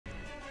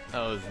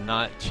That was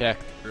not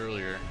checked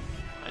earlier.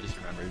 I just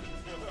remembered.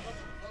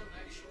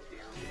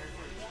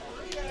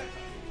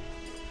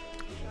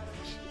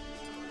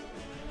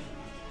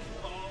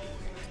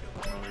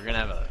 We're gonna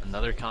have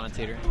another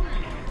commentator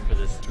for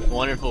this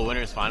wonderful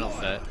winners final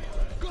set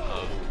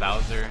of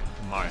Bowser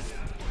and Marth.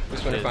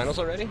 This winner finals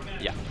already?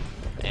 Yeah.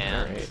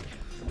 And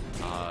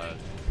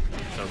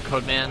so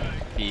Codeman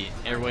beat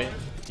Airwave,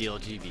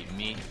 DLG beat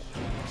me.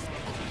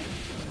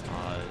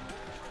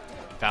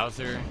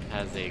 Bowser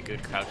has a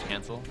good crouch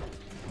cancel.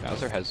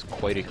 Bowser has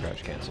quite a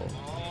crouch cancel.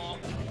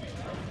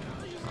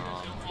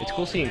 It's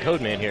cool seeing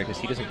Codeman here because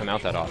he doesn't come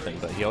out that often,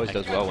 but he always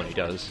does well when he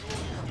does.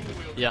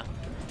 Yeah.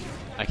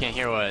 I can't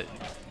hear what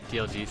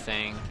DLG is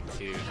saying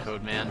to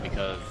Codeman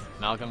because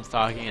Malcolm's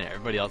talking and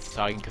everybody else is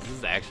talking because this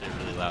is actually a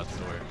really loud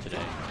store today.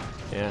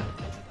 Yeah.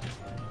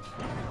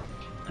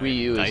 Wii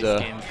U is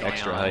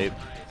extra on. hype.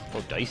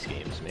 Oh, dice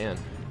games, man.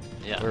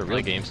 Yeah. We're a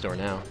real game store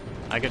now.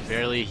 I could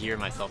barely hear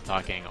myself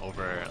talking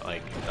over,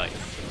 like, dice.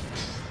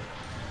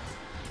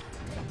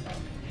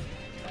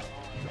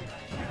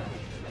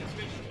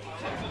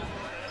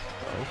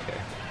 Okay.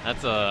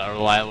 That's a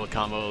reliable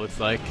combo, it looks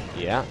like.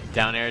 Yeah.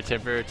 Down air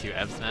tipper to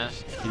F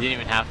smash. He didn't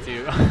even have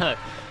to.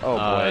 Oh,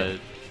 boy.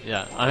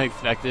 Yeah,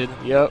 unexpected.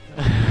 Yep.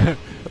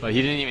 But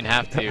he didn't even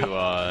have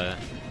to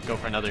go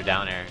for another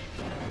down air.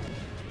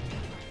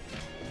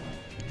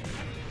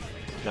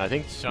 No, I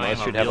think Showing Marth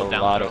him should a have a real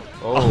down lot throw.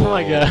 of... Oh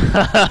my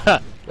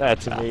god.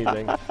 That's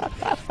amazing.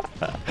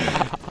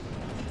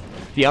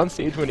 The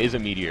onstage one is a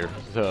meteor,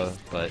 so,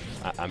 but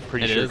I'm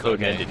pretty sure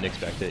Codeman didn't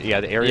expect it. Yeah,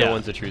 the aerial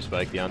one's a true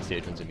spike, the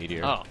onstage one's a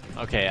meteor. Oh,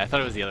 okay. I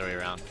thought it was the other way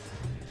around.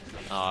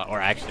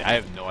 Or actually, I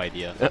have no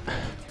idea.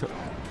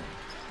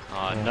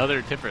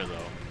 Another tipper,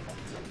 though.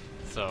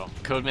 So,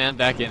 Codeman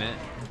back in it.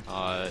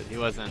 He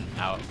wasn't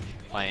out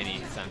by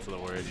any sense of the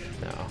word.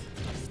 No.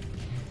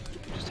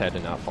 Just had to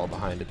not fall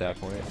behind at that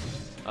point.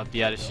 Up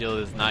the out of shield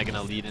is not going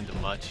to lead into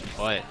much,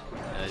 but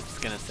it's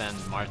going to send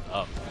Marth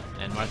up.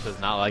 And Marth does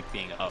not like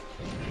being up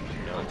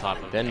on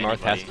top of Then anybody.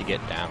 Marth has to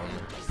get down.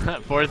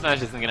 Forward smash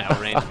isn't going to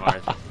outrange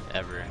Marth,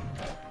 ever.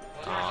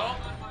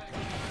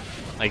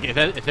 Like,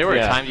 if there were a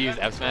time to use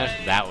F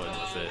smash, that was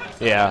it.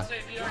 Yeah.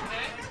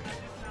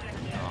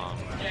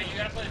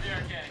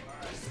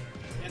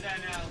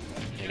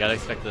 You gotta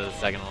expect the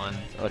second one.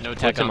 Oh, No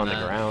puts tech him on the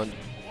ground.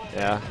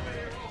 Yeah.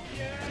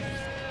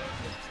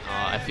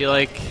 I feel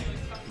like,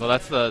 well,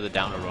 that's the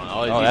downward one.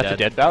 Oh, that's a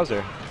dead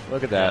Bowser.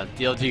 Look at that.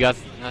 Yeah, DLG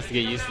has to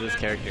get used to this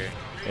character.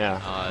 Yeah.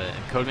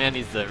 And Codeman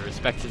needs to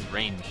respect his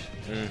range.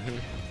 Mm-hmm.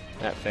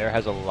 That fair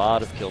has a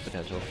lot of kill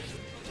potential.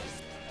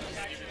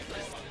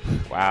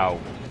 Wow.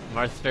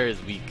 Marth's fair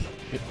is weak.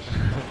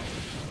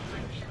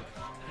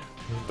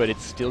 But it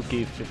still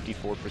gave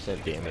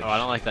 54% damage. Oh, I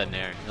don't like that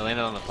nair. He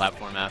landed on the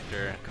platform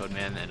after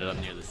Codeman ended up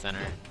near the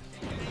center.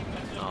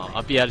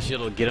 Up the out of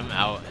shield will get him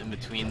out in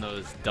between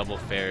those double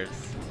fairs.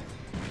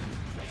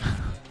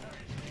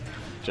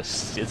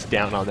 Just sits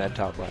down on that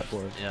top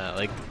platform. Yeah,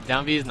 like,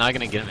 down B is not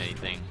going to get him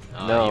anything.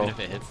 No. Even if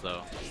it hits,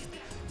 though.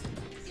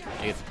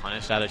 He gets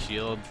punished out of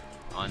shield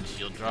on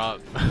shield drop.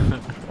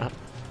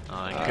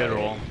 Good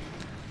roll.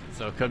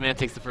 So, Codeman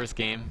takes the first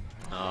game.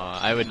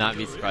 I would not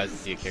be surprised to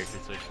see a character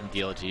switch from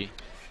DLG.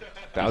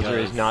 Bowser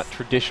is not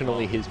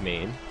traditionally his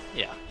main.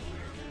 Yeah.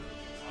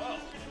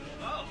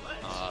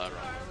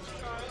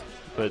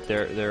 But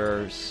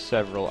there are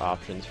several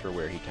options for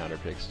where he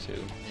counterpicks to.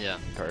 Yeah.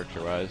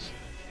 Character-wise.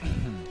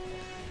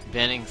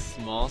 Banning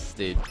small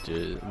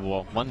stages.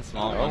 Well, one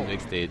small, one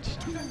big stage.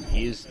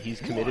 He's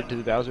committed to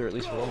the Bowser at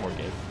least for one more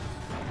game.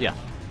 Yeah.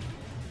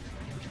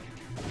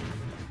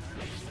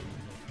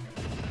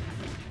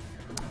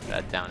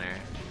 That down air.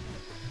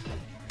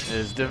 It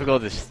is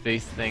difficult to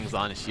space things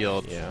on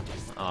shield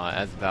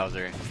as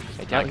Bowser.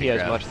 I doubt he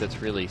has much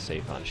that's really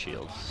safe on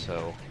shields,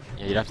 so...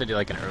 Yeah, you'd have to do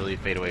like an early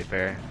fadeaway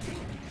fair.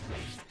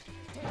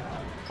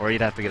 Or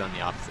you'd have to get on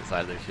the opposite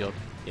side of their shield.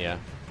 Yeah.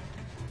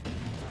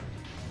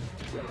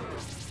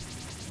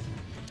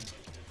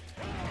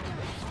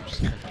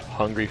 Just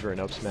hungry for an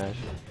up smash.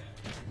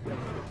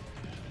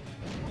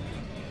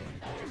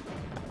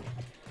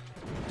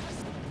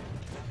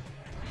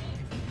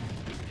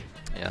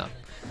 Yeah.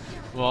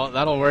 Well,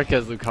 that'll work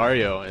as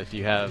Lucario if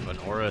you have an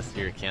Aura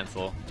Sphere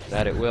cancel.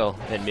 That it will,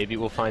 and maybe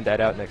we'll find that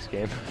out next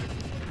game.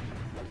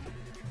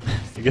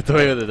 He gets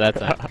away with it that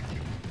time.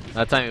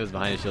 That time he was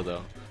behind his shield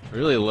though.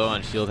 Really low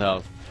on shield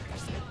health.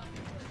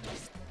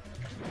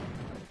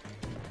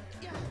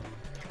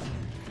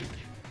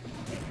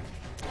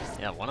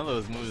 Yeah, one of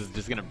those moves is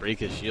just gonna break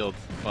his shield,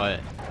 but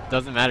it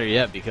doesn't matter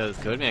yet because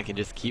Codeman can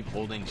just keep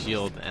holding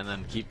shield and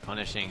then keep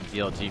punishing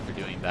DLG for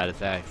doing bad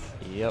attacks.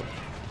 Yep.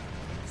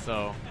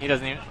 So he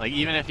doesn't even, like,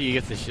 even if he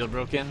gets his shield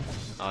broken,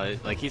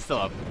 like, he's still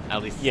up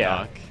at least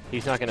stock.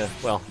 He's not gonna,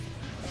 well,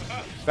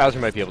 Bowser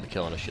might be able to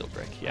kill on a shield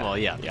break. Yeah. Well,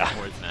 yeah,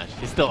 forward smash.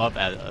 He's still up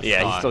at a stock.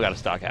 He's still got a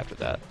stock after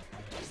that.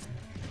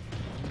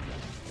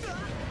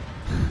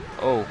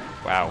 Oh,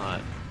 wow.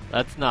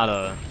 That's not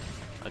a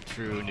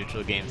true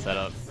neutral game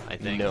setup, I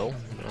think. No,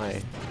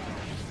 I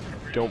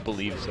don't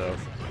believe so.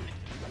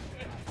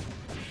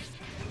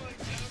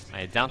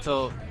 Alright, down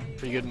tilt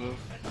pretty good move,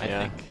 I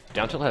think.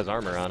 Down tilt has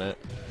armor on it.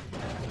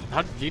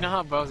 Do you know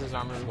how Bowser's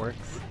armor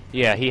works?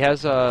 Yeah, he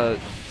has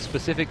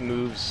specific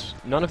moves.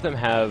 None of them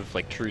have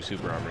like true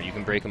super armor. You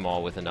can break them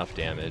all with enough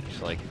damage.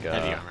 Like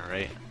heavy armor,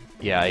 right?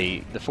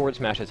 Yeah, the forward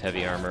smash has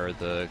heavy armor.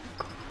 The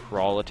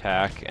crawl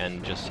attack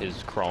and just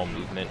his crawl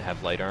movement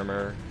have light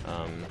armor.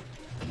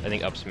 I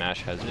think up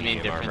smash has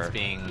medium armor. The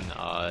main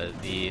difference being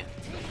the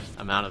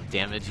amount of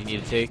damage you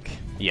need to take.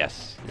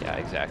 Yes. Yeah,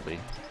 exactly.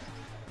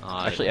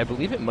 Actually, I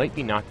believe it might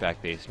be knockback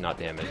based, not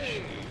damage.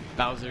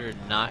 Bowser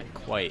not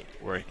quite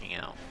working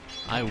out.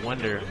 I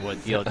wonder what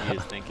DLG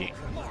is thinking.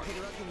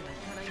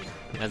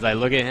 As I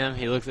look at him,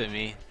 he looks at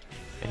me,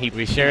 and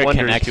we share a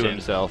connection. To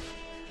himself.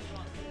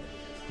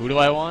 Who do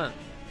I want?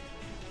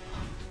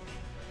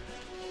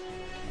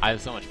 I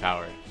have so much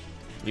power.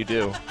 You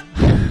do. What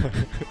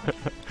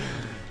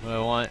do I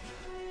want?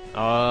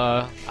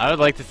 I would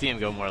like to see him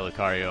go more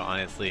Lucario,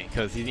 honestly,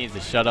 because he needs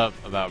to shut up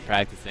about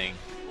practicing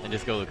and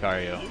just go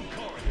Lucario.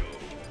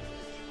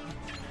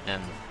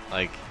 And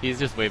like, he's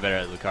just way better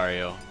at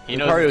Lucario. He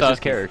Lucario's his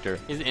character.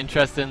 He's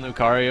interested in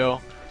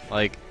Lucario.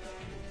 Like,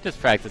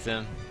 just practice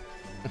him.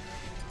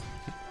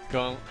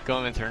 Go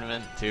him in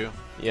tournament too.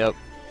 Yep.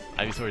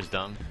 Ivysaur's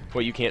dumb.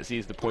 What you can't see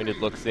is the pointed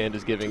look Sand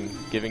is giving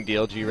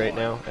DLG right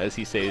now as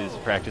he says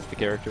practice the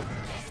character.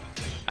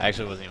 I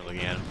actually wasn't even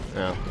looking at him.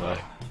 Oh, well.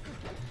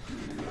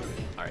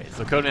 Alright,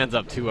 so Codeman's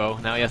up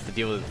 2-0. Now he has to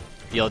deal with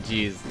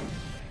DLG's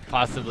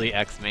possibly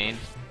X main.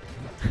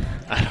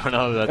 I don't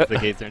know if that's the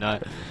case or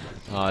not.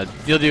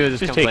 DLG was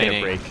just complaining. Taking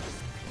a break.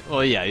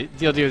 Well, yeah,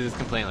 DLG was just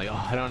complaining like,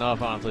 oh, I don't know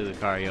if I want to play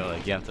Lucario.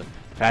 Like, you have to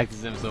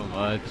practice him so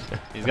much.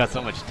 He's got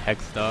so much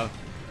tech stuff.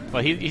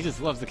 But he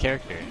just loves the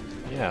character.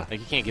 Yeah. Like,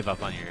 you can't give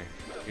up on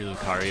your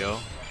Lucario.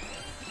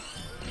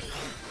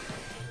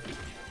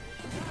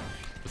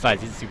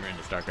 Besides, he's super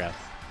into StarCraft.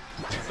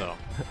 So,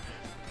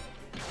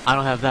 I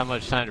don't have that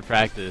much time to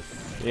practice.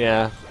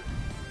 Yeah.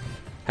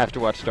 Have to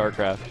watch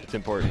StarCraft. It's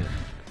important.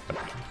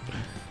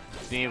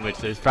 Speaking of which,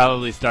 there's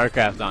probably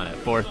StarCraft on at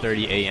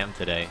 4:30 a.m.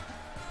 today.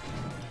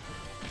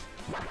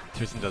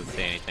 Tristan doesn't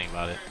say anything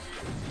about it.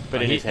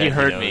 But he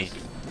heard me.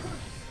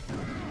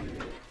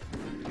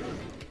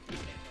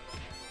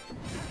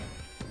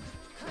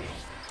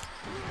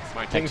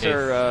 Things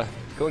are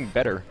going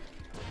better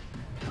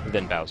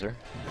than Bowser.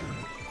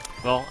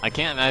 Well, I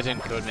can't imagine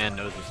Codeman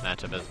knows this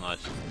matchup as much.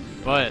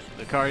 But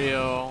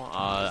Lucario,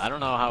 I don't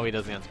know how he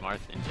does against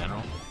Marth in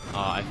general.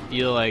 I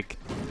feel like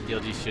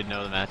DLG should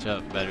know the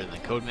matchup better than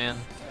Codeman.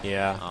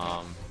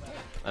 Yeah.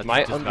 That's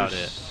just about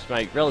it.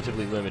 My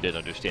relatively limited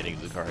understanding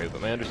of Lucario, but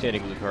my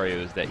understanding of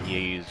Lucario is that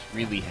he's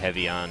really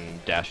heavy on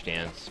dash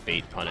dance,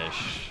 bait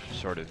punish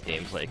sort of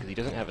gameplay, because he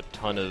doesn't have a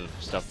ton of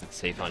stuff that's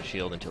safe on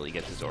shield until he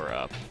gets his aura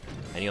up.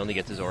 And he only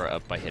gets his aura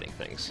up by hitting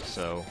things,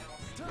 so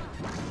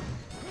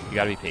you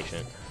gotta be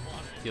patient.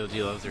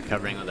 DLG loves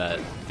recovering with that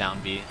down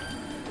B,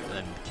 and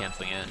then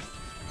canceling it.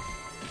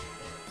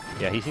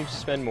 Yeah, he seems to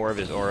spend more of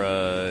his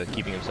aura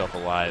keeping himself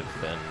alive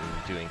than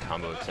doing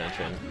combo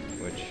extension,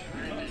 which,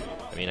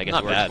 I mean, I guess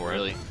not it works bad, for him.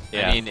 really.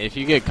 Yeah. I mean, if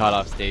you get caught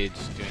off stage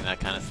doing that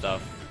kind of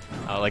stuff,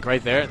 like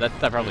right there, that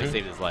probably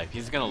saved his life.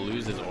 He's gonna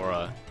lose his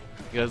aura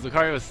because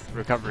Lucario's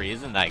recovery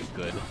isn't that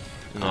good.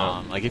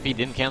 No. Like if he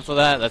didn't cancel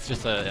that, that's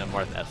just a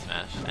Marth F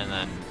smash, and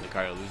then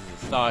Lucario loses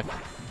his stock.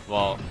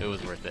 Well, it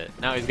was worth it.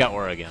 Now he's got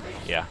aura again.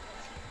 Yeah.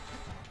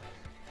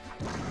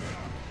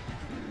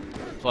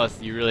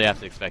 Plus, you really have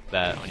to expect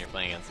that when you're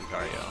playing against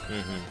Lucario.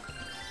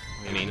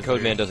 I mean,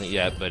 Codeman doesn't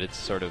yet, but it's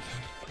sort of,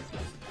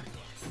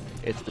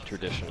 it's the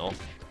traditional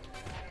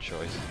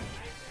choice.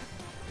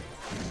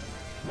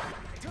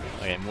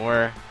 Okay,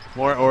 more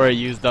aura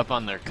used up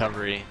on the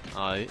recovery.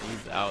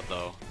 He's out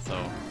though,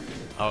 so.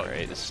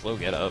 Alright, the slow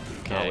get up.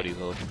 Okay. Not what he's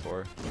looking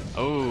for.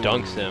 Oh.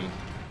 Dunks him.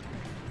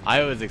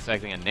 I was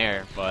expecting a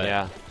nair, but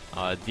yeah.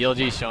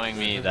 DLG showing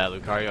me that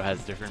Lucario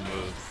has different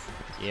moves.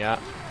 Yeah.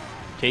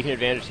 Taking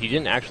advantage. He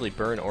didn't actually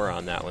burn aura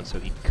on that one, so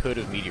he could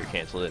have meteor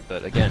canceled it,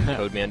 but again,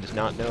 Codeman does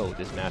not know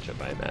this matchup,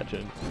 I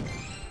imagine.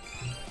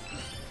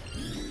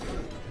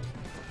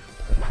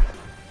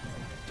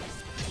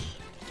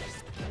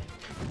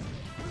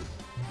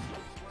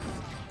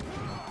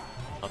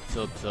 Up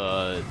tilt,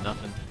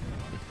 nothing.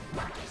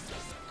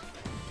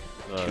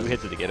 2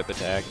 hits of the get up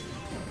attack.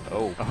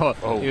 Oh.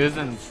 Oh.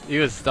 He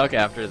was stuck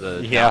after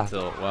the down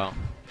tilt. Wow.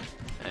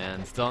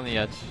 And still on the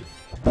edge.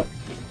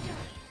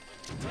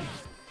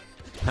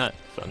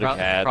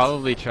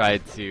 Probably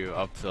tried to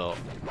up tilt,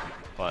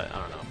 but I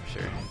don't know for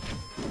sure.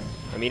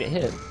 I mean, it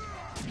hit.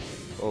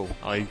 Oh,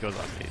 he goes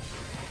off stage.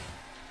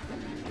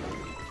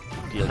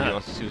 DLG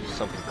wants to do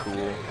something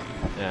cool.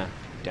 Yeah,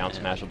 down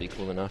smash will be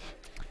cool enough.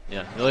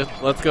 Yeah,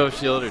 let's go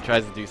shield or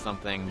tries to do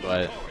something,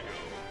 but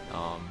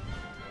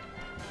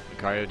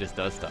Lucario just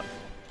does stuff,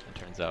 it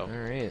turns out.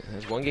 Alright,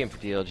 there's one game for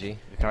DLG.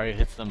 Lucario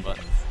hits some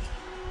buttons.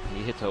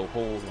 He hits a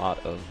whole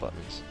lot of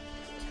buttons.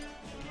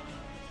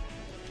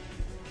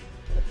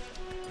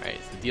 Alright,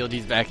 so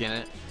DLG's back in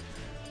it.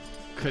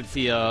 Could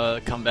see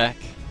a comeback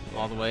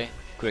all the way.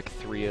 Quick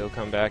 3-0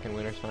 comeback in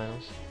Winners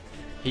Finals.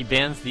 He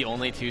bans the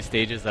only 2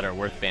 stages that are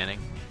worth banning.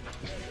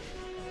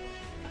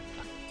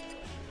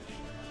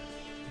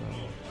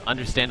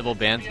 Understandable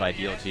bans by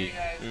DLG.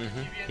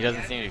 He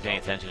doesn't seem to be paying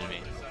attention to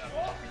me.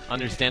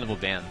 Understandable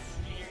bans.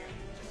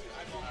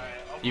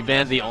 You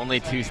banned the only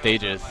 2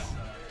 stages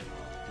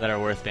that are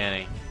worth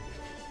banning.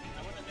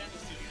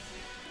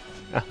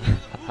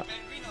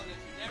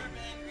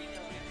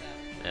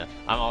 Yeah,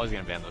 I'm always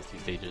gonna ban those 2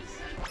 stages.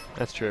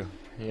 That's true.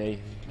 Yeah,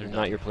 they're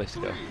not your place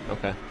to go.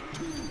 Okay.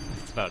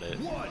 That's about it.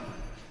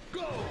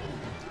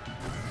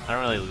 I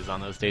don't really lose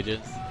on those stages,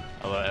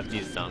 although FD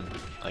is dumb,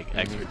 like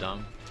extra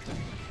dumb.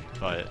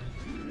 But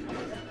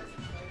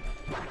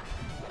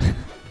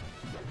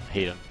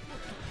hate him.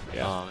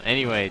 Yeah.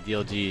 Anyway,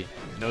 DLG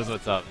knows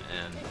what's up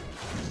and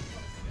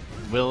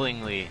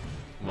willingly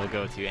will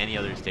go to any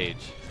other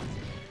stage.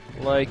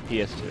 Like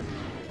PS2.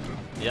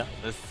 Yeah,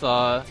 this is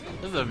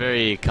a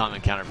very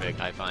common counter pick,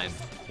 I find.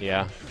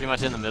 Yeah. Pretty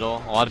much in the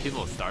middle. A lot of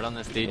people start on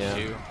this stage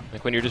too.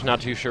 Like when you're just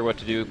not too sure what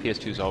to do,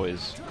 PS2 is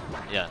always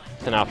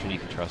it's an option you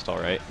can trust, all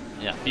right.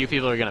 Yeah, few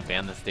people are gonna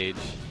ban this stage.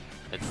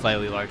 It's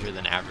slightly larger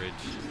than average.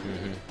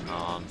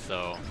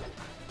 So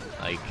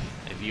like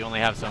if you only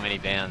have so many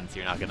bans,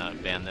 you're not gonna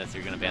ban this,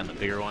 you're gonna ban the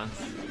bigger ones.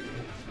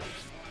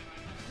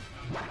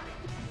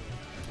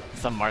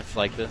 Some Marths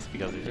like this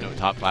because there's no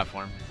top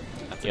platform.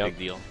 That's a big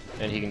deal.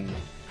 And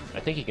I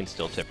think he can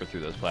still tipper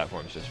through those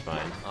platforms just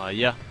fine.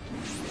 Yeah.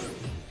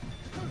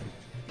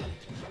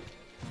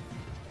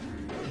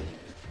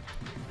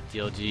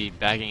 DLG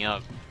backing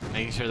up,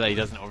 making sure that he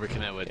doesn't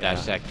overcommit with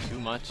dash attack too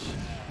much.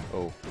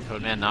 Oh.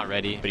 Codeman not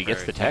ready. But he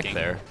gets the tech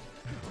there.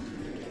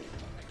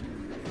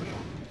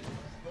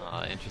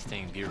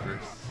 Interesting B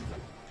reverse.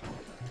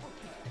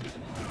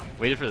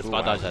 Waited for the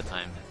spot dodge that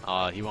time.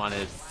 He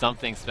wanted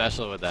something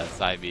special with that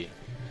side B.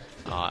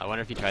 I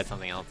wonder if he tried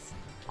something else.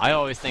 I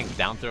always think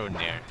down throw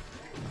nair,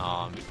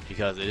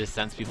 because it just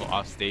sends people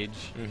off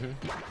stage.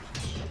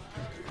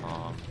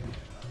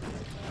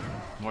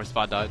 More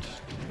spot dodge.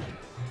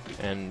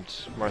 And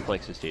Marth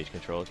likes his stage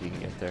control if he can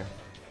get there.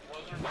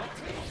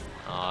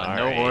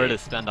 No ore to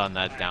spend on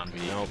that down B.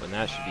 Nope, and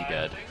that should be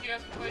dead.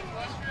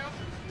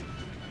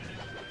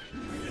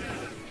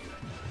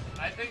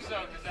 I think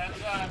so, because that's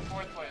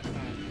 4th place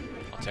time.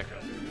 I'll check her.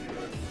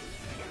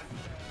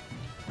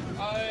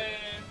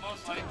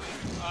 Most likely.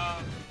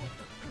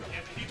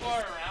 If people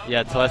are around...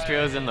 Yeah,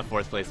 Telestrio's in the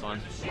 4th place one.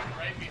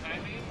 Right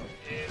behind me.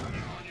 If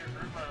people in your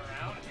group are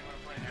around, if you want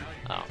to play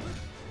now, you Oh.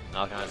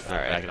 I'll kind of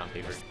back it on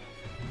paper.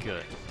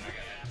 Good.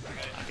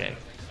 Okay.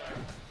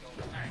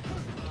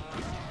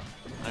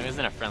 I was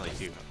in a friendly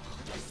too.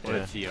 What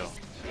a TO.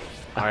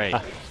 Alright.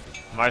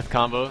 Marth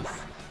combos.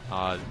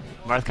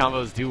 Marth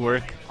combos do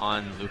work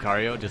on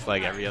Lucario just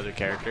like every other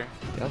character.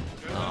 Yep.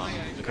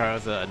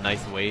 Lucario's a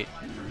nice weight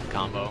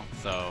combo,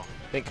 so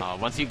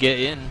once you get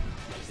in,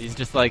 he's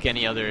just like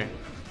any other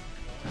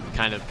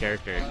kind of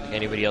character.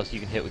 Anybody else you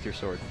can hit with your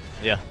sword.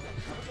 Yeah.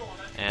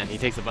 And he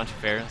takes a bunch of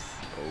fairs.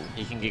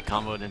 He can get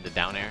comboed into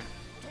down air.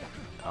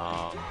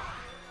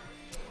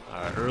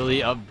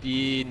 Early up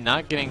B,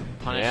 not getting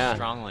punished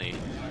strongly.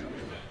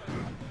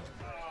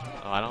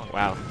 Oh, I don't.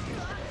 Wow.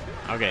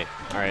 Okay.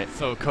 Alright,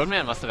 so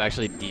Codeman must have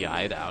actually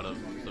DI'd out of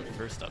the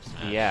first up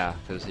smash. Yeah,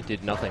 because it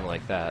did nothing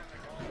like that.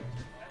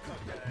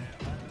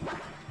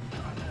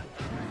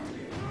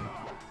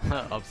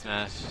 Up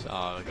smash,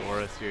 like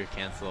Aura Sphere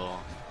cancel,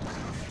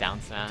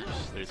 down smash.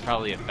 There's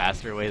probably a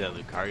faster way that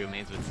Lucario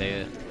mains would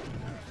say it.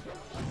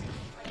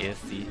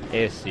 ASC.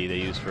 ASC they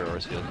use for Aura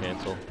Sphere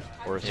cancel.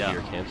 Aura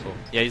Sphere cancel.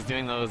 Yeah, he's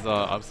doing those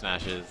up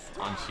smashes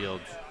on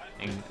shields,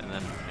 and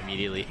then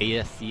immediately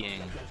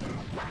ASCing.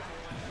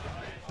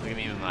 Look at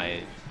me with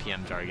my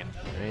PM jargon.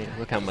 Right,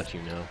 look how much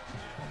you know.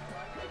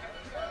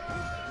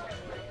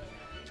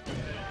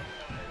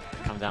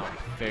 Come down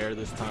fair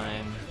this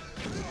time.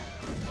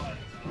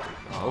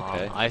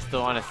 Okay. I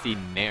still want to see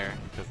Nair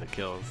because it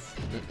kills.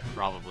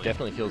 Probably.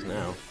 Definitely kills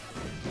now.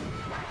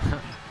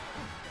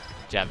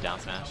 Jab down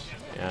smash.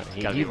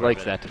 Yeah, he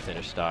likes that to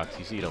finish stocks.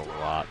 You see it a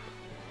lot.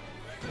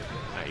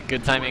 Alright,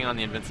 good timing on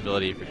the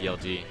invincibility for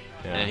DLG.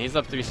 Yeah. And he's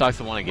up 3 stocks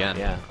to 1 again.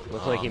 Yeah,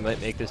 looks like he might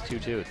make this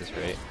 2-2 at this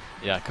rate.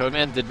 Yeah,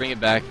 Codeman did bring it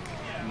back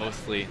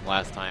mostly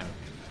last time.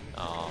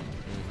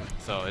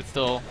 So it's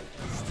still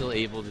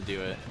able to do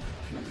it.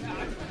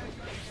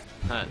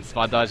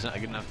 Spot dodge not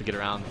good enough to get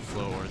around the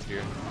slow Aura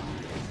Sphere.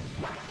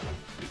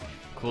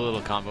 Cool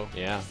little combo.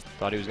 Yeah,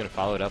 thought he was going to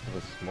follow it up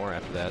with more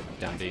after that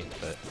down B,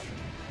 but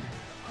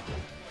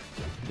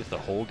gets the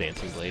whole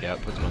dancing blade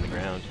out, puts him on the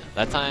ground.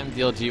 That time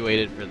DLG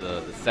waited for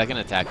the second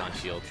attack on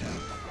shield.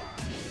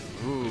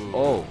 Ooh.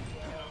 Oh.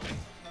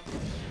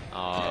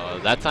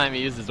 That time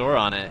he used his aura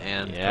on it,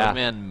 and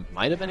Codeman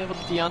might have been able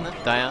to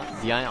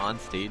DI on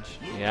stage.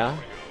 Yeah,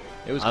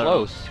 it was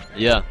close.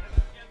 Yeah,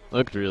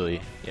 looked really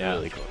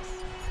close. Okay,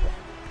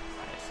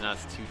 so now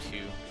it's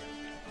 2-2.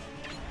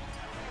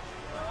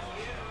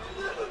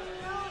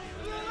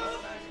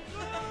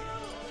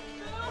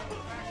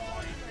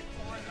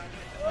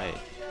 Right.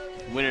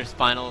 Winner's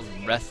finals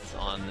rests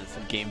on this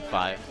game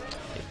 5.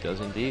 It does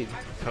indeed.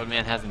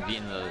 Codeman hasn't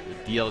beaten the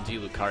DLG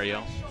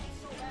Lucario.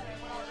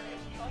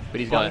 But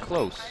he's gotten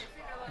close.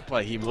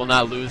 But he will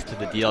not lose to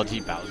the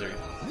DLG Bowser.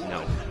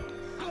 No.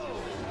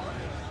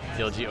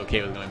 DLG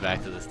okay with going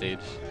back to the stage,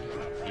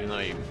 even though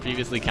he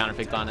previously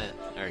counterpicked on it,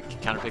 or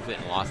counterpicked it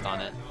and lost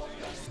on it.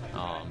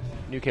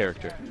 New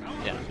character.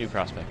 Yeah. New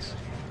prospects.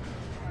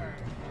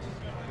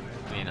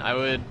 I mean,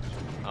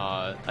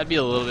 I'd be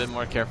a little bit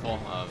more careful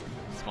of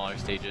smaller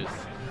stages,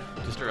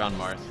 just around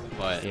Marth,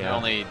 but there are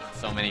only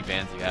so many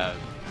bans you have.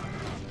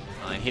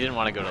 He didn't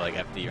want to go to like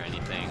FD or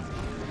anything.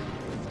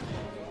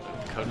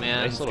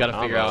 Codeman's got to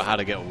figure out how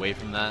to get away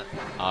from that.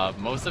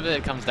 Most of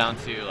it comes down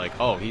to like,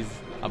 oh, he's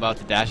about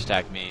to dash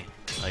attack me.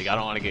 Like, I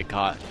don't want to get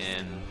caught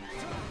in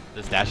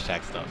this dash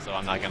attack stuff, so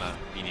I'm not gonna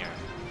be near him.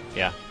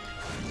 Yeah.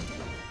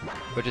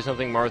 Which is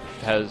something Marth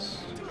has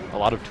a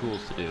lot of tools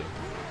to do.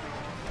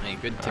 I mean,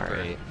 good tipper.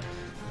 Right.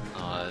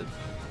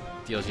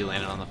 DLG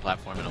landed on the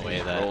platform in a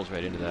way that rolls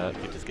right into that.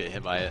 You just get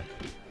hit by it.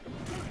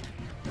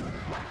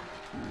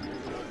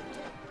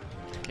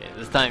 Okay,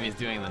 this time he's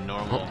doing the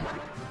normal,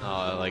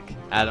 like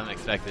Adam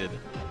expected,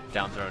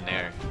 down throw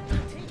nair.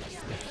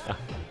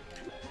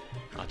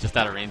 Just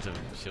out of range of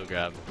shield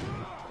grab.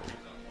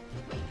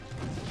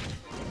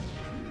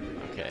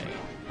 Okay,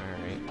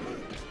 alright.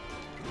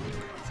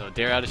 So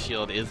dare out of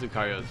shield is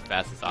Lucario's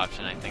fastest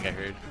option, I think I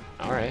heard.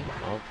 Alright,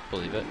 I'll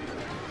believe it.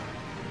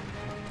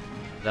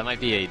 That might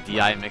be a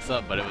DI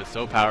mix-up, but it was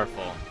so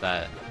powerful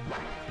that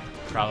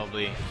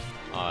probably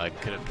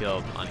could have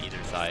killed on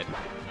either side,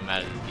 no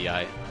matter the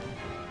DI.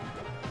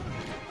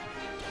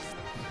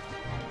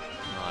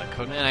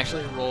 Codeman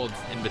actually rolled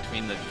in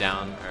between the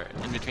down, or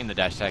in between the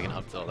dash tag and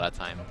up tilt that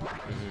time.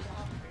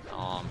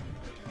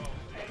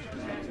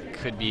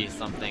 Could be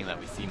something that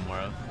we see more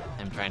of,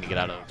 him trying to get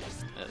out of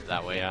it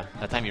that way. Yeah.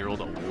 That time he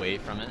rolled away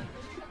from it,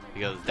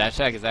 because dash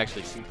tag is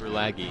actually super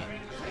laggy.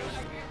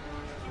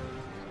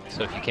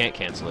 So if you can't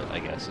cancel it, I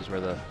guess, is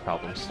where the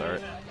problems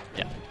start.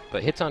 Yeah.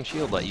 But hits on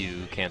shield let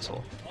you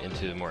cancel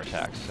into more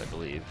attacks, I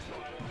believe.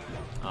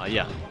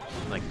 Yeah,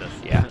 like this.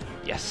 Yeah.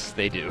 Yes,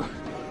 they do.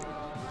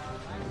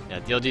 Yeah,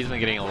 DLG's been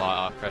getting a lot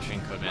off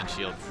pressuring Codeman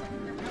shields.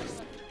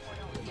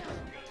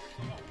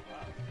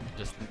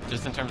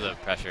 Just in terms of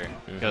pressure,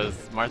 because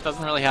Marth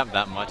doesn't really have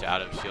that much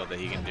out of shield that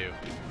he can do.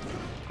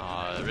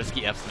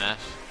 Risky F smash.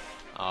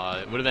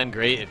 It would have been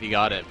great if he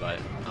got it, but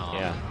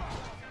yeah.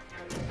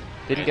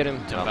 Didn't get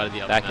him jump out of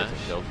the up back smash.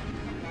 into shield.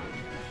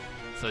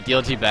 So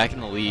DLG back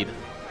in the lead,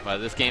 but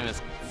this game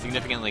is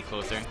significantly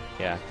closer.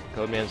 Yeah,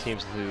 Codeman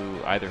seems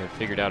to either have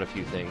figured out a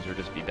few things or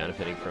just be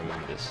benefiting from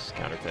this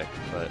counter pick,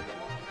 but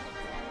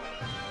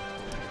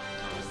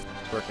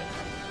it's working.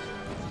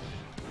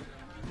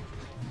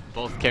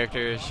 Both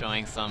characters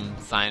showing some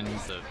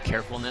signs of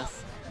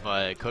carefulness,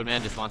 but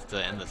Codeman just wants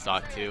to end the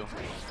stock too.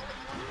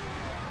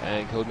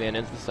 And Codeman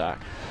ends the stock.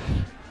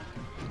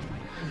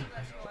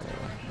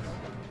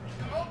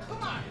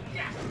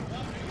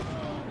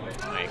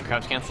 Alright,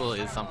 crouch cancel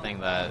is something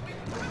that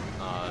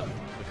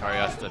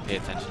Lucario has to pay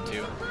attention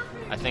to.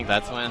 I think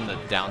that's when the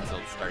down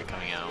tilts start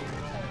coming out.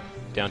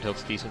 Down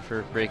tilt's decent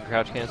for break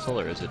crouch cancel,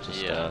 or is it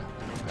just okay.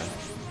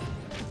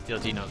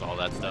 DLG knows all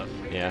that stuff.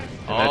 Yeah.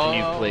 Imagine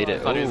you played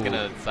it. I thought he was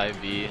gonna side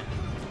B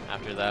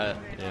after that.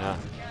 Yeah.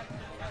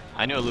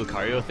 I knew a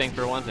Lucario thing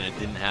for once and it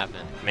didn't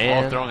happen.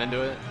 Man. I'll throw him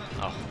into it.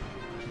 Oh.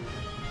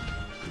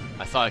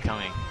 I saw it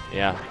coming.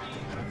 Yeah.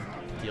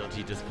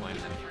 DLG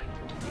disappointed.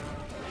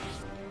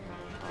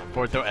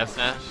 Forward throw F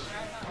smash.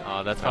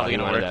 That's probably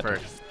gonna work for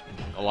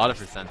a lot of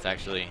percents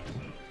actually.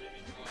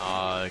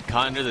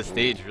 Caught under the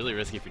stage, really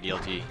risky for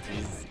DLG.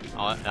 He's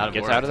out of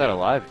Gets out of that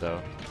alive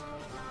though.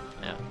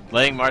 Yeah,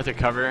 letting Marth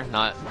recover,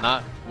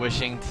 not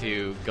wishing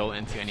to go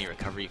into any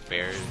recovery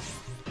fairs.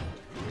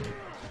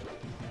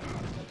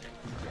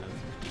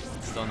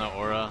 Still no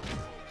aura.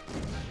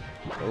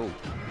 Oh.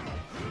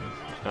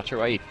 Not sure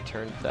why he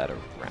turned that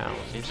around.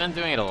 He's been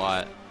doing it a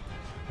lot.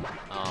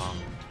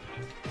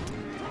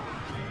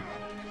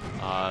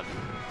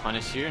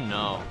 Punish here?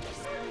 No.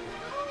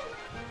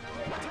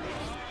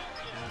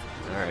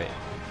 Alright.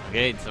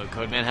 Okay, so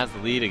Codeman has the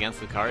lead against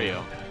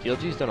Lucario.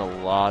 DLG's done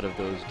a lot of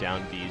those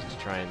down Bs to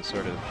try and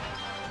sort of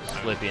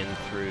slip in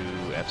through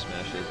F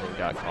smashes and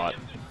got caught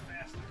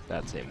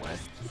that same way.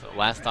 So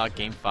last stock,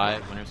 Game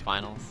 5, Winners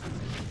Finals.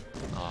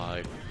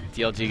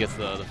 DLG gets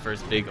the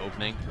first big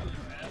opening,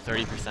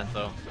 30%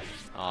 though.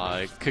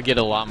 Could get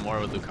a lot more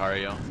with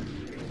Lucario.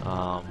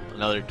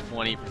 Another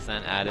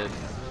 20% added.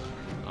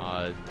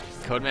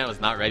 Codeman was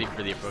not ready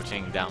for the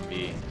approaching down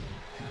B.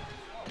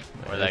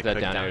 Or that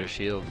down air to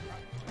shield.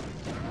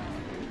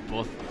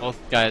 Both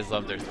guys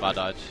love their spot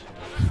dodge.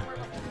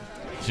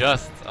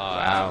 Just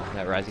wow,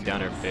 that rising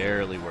down air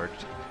barely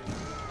worked.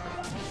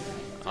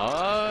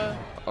 Oh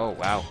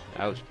wow,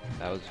 that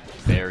was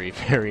very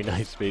very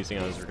nice spacing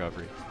on his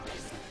recovery.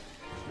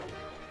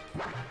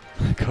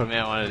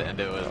 Codeman wanted to end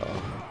it with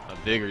a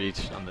big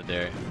reach on the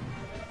dare.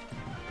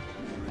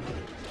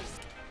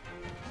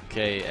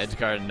 Okay, edge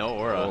guard, no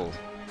aura.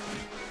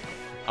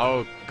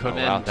 Oh,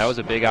 Codeman. Wow, that was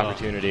a big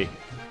opportunity.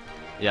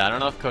 Yeah, I don't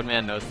know if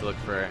Codeman knows to look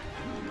for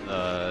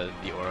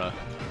the aura.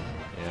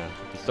 Yeah,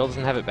 he still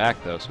doesn't have it back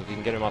though, so if you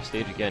can get him off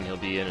stage again, he'll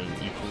be in an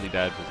equally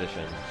bad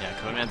position. Yeah,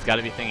 Codeman's got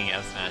to be thinking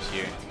F smash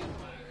here.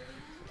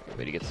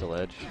 Way to get to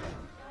ledge.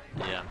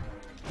 Yeah.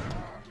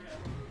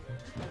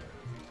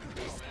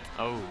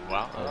 Oh,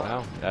 wow. Oh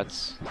wow,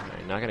 that's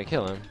not gonna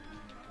kill him.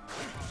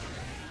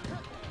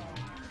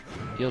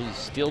 He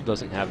still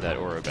doesn't have that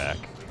aura back.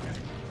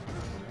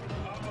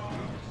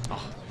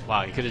 Oh,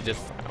 wow, he could have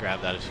just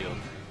grabbed out of shield.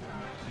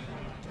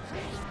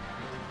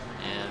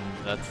 And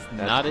that's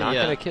not it not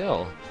yet. gonna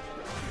kill.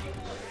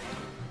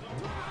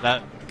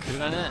 That could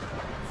have been it.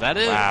 Is that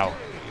it? Wow.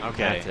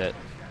 Okay. That's it.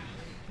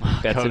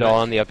 That's it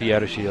all on the uppy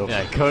out of shield.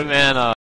 Yeah, Codeman